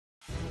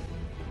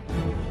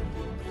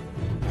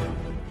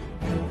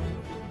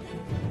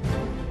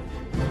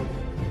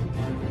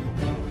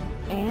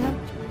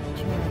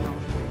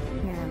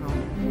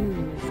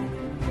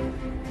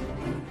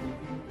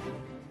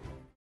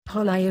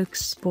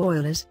Hollyoaks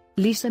spoilers: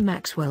 Lisa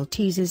Maxwell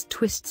teases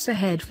twists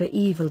ahead for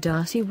evil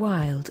Darcy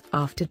Wilde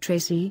after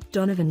Tracey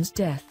Donovan's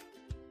death.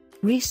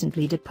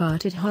 Recently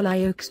departed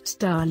Hollyoaks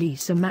star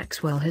Lisa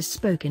Maxwell has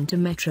spoken to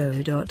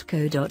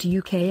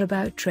metro.co.uk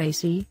about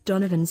Tracey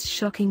Donovan's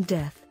shocking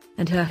death,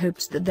 and her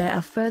hopes that there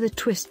are further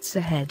twists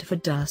ahead for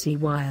Darcy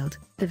Wilde,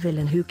 the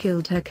villain who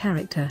killed her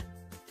character.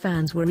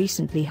 Fans were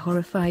recently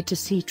horrified to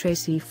see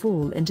Tracey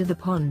fall into the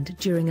pond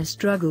during a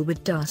struggle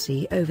with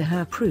Darcy over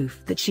her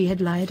proof that she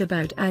had lied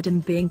about Adam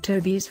being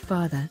Toby's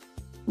father.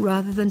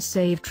 Rather than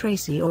save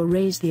Tracey or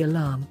raise the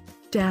alarm,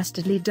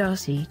 dastardly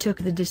Darcy took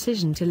the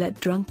decision to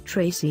let drunk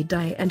Tracey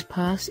die and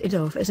pass it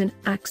off as an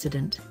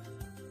accident.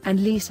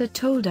 And Lisa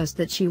told us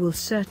that she will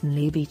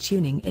certainly be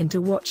tuning in to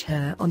watch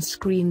her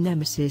on-screen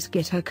nemesis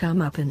get her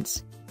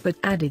comeuppance, but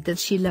added that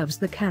she loves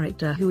the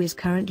character who is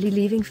currently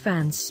leaving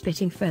fans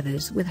spitting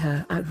feathers with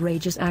her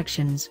outrageous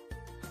actions.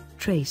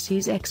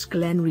 Tracey's ex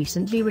Glenn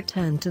recently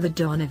returned to the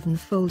Donovan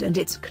fold, and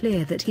it's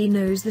clear that he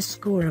knows the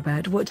score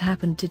about what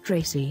happened to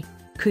Tracey.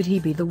 Could he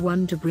be the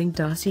one to bring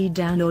Darcy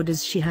down, or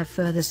does she have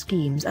further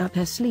schemes up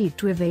her sleeve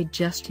to evade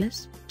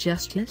justice?